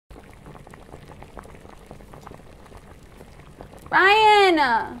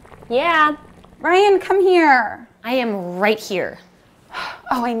Ryan! Yeah? Ryan, come here. I am right here.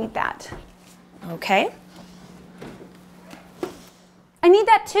 Oh, I need that. Okay. I need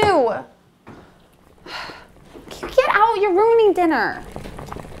that too. Get out, you're ruining dinner.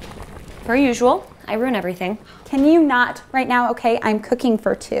 Per usual, I ruin everything. Can you not right now, okay? I'm cooking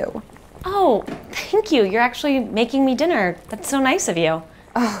for 2. Oh, thank you. You're actually making me dinner. That's so nice of you.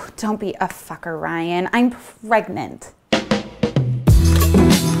 Oh, don't be a fucker, Ryan. I'm pregnant.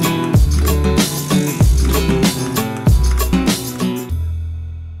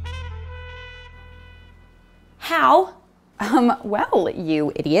 How? Well,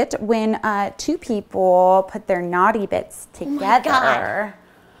 you idiot, when 2 people put their naughty bits together. Oh my God.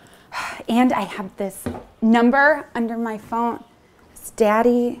 And I have this number under my phone. It's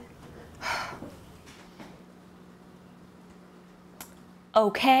Daddy.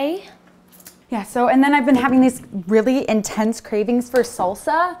 Okay. Yeah, so, and then I've been having these really intense cravings for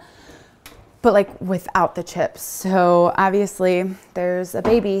salsa, but like without the chips. So obviously there's a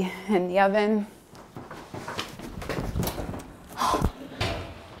baby in the oven.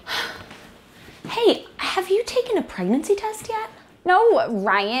 Hey, have you taken a pregnancy test yet? No,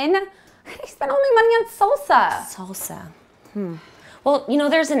 Ryan. I spent all my money on salsa. Salsa. Well, you know,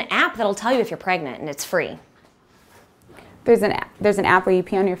 there's an app that'll tell you if you're pregnant, and it's free. There's an app where you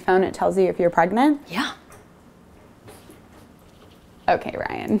pee on your phone, it tells you if you're pregnant? Yeah. Okay,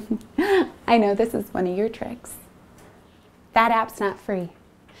 Ryan. I know this is one of your tricks. That app's not free.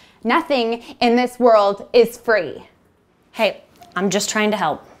 Nothing in this world is free. Hey, I'm just trying to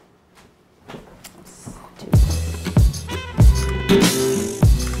help.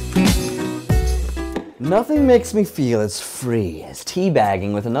 Nothing makes me feel as free as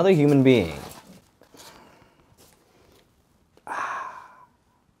teabagging with another human being.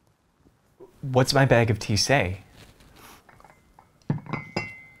 What's my bag of tea say?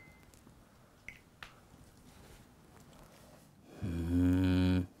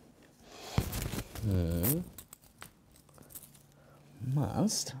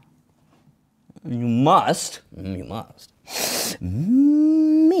 You must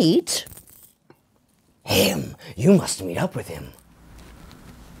meet him. You must meet up with him.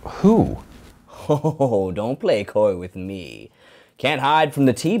 Who? Oh, don't play coy with me. Can't hide from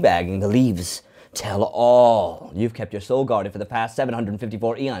the teabagging. The leaves tell all. You've kept your soul guarded for the past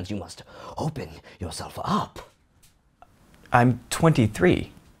 754 eons. You must open yourself up. I'm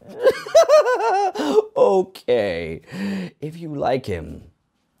 23. Okay. If you like him,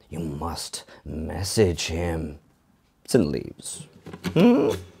 you must message him. It's in the leaves.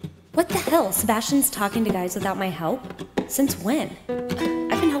 What the hell? Sebastian's talking to guys without my help? Since when?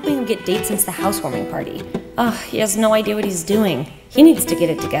 I've been helping him get dates since the housewarming party. Ugh, he has no idea what he's doing. He needs to get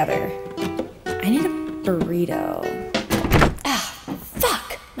it together. I need a burrito. Ah,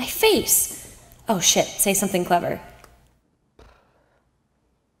 fuck! My face! Oh shit, say something clever.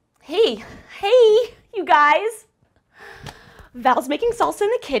 Hey, you guys! Val's making salsa in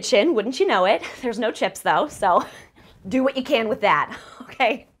the kitchen, wouldn't you know it? There's no chips though, so do what you can with that,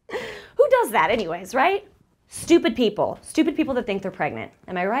 okay? Who does that anyways, right? Stupid people that think they're pregnant.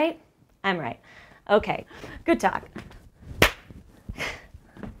 Am I right? I'm right. Okay, good talk.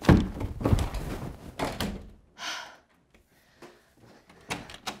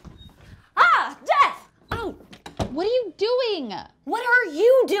 Ah, Death! Oh, What are you doing? what are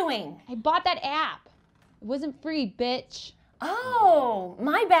you doing? I bought that app. It wasn't free, bitch. Oh,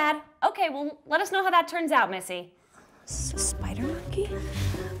 my bad. Okay, well, let us know how that turns out, Missy. Spider monkey?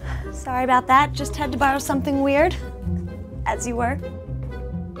 Sorry about that. Just had to borrow something weird. As you were.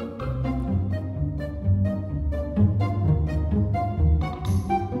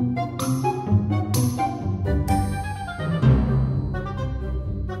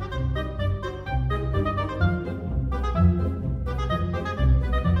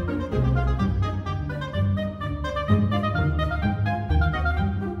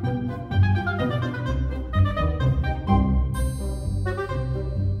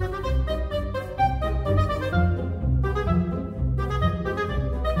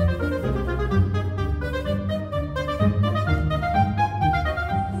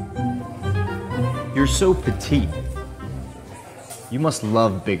 You're so petite. You must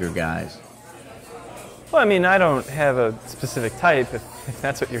love bigger guys. Well, I mean, I don't have a specific type, if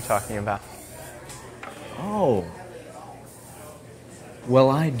that's what you're talking about. Oh.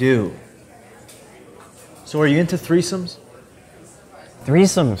 Well, I do. So are you into threesomes?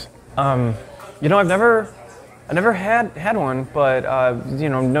 Threesomes. You know, I've never had one, but you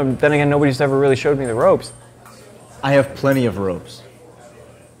know, no, then again, nobody's ever really showed me the ropes. I have plenty of ropes.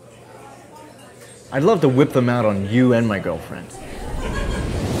 I'd love to whip them out on you and my girlfriend.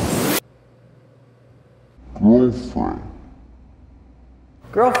 Girlfriend.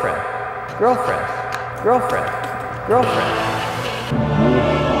 Girlfriend. Girlfriend. Girlfriend.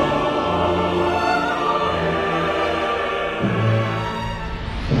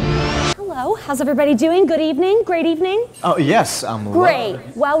 Hello, how's everybody doing? Good evening? Great evening? Oh, yes, I'm Great.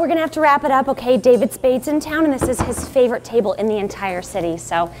 Well, we're gonna have to wrap it up, okay? David Spade's in town, and this is his favorite table in the entire city,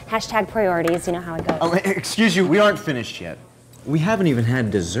 so hashtag priorities, you know how it goes. Oh, excuse you, we aren't finished yet. We haven't even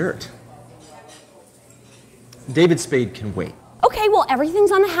had dessert. David Spade can wait. Okay, well,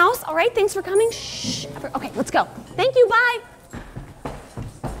 everything's on the house. All right, thanks for coming. Shh. Okay, let's go. Thank you, bye.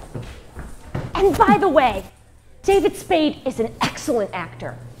 And by the way, David Spade is an excellent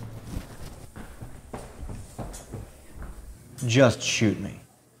actor. Just shoot me.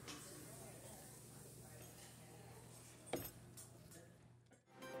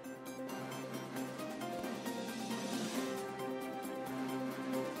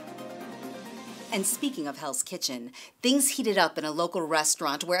 And speaking of Hell's Kitchen, things heated up in a local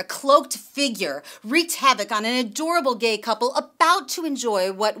restaurant where a cloaked figure wreaked havoc on an adorable gay couple about to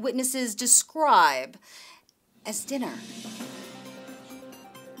enjoy what witnesses describe as dinner.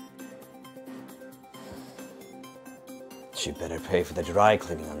 She better pay for the dry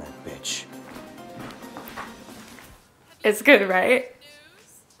cleaning on that bitch. It's good, right?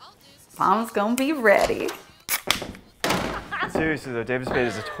 Mom's gonna be ready. Seriously though, David Spade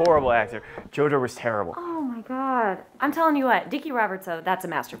is a horrible actor. JoJo was terrible. Oh my God. I'm telling you what, Dickie Roberts, that's a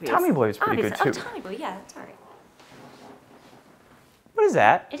masterpiece. Tommy Boy was pretty good too. Oh, Tommy Boy, yeah, that's all right. What is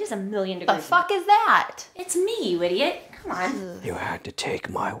that? It is a million The degrees. fuck is that? It's me, you idiot. Come on. You had to take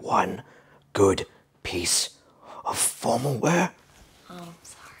my one good piece of formal wear? Oh,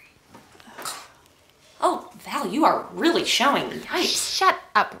 sorry. Oh, Val, you are really showing. Yikes. Shut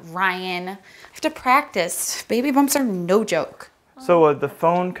up, Ryan. I have to practice. Baby bumps are no joke. So the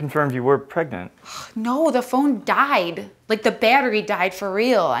phone confirmed you were pregnant. No, the phone died. Like the battery died for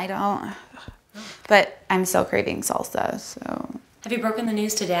real. I don't. But I'm still craving salsa, so. Have you broken the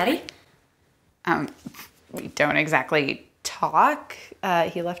news to Daddy? We don't exactly talk.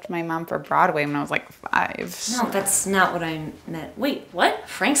 He left my mom for Broadway when I was like 5. No, that's not what I meant. Wait, what?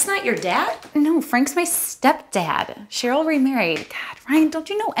 Frank's not your dad? No, Frank's my stepdad. Cheryl remarried. God, Ryan, don't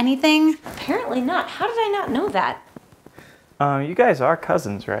you know anything? Apparently not. How did I not know that? You guys are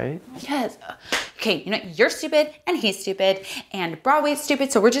cousins, right? Yes. Okay, you know, you're stupid and he's stupid and Broadway's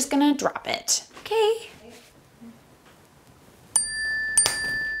stupid, so we're just gonna drop it. Okay.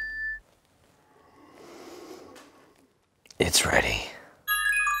 It's ready.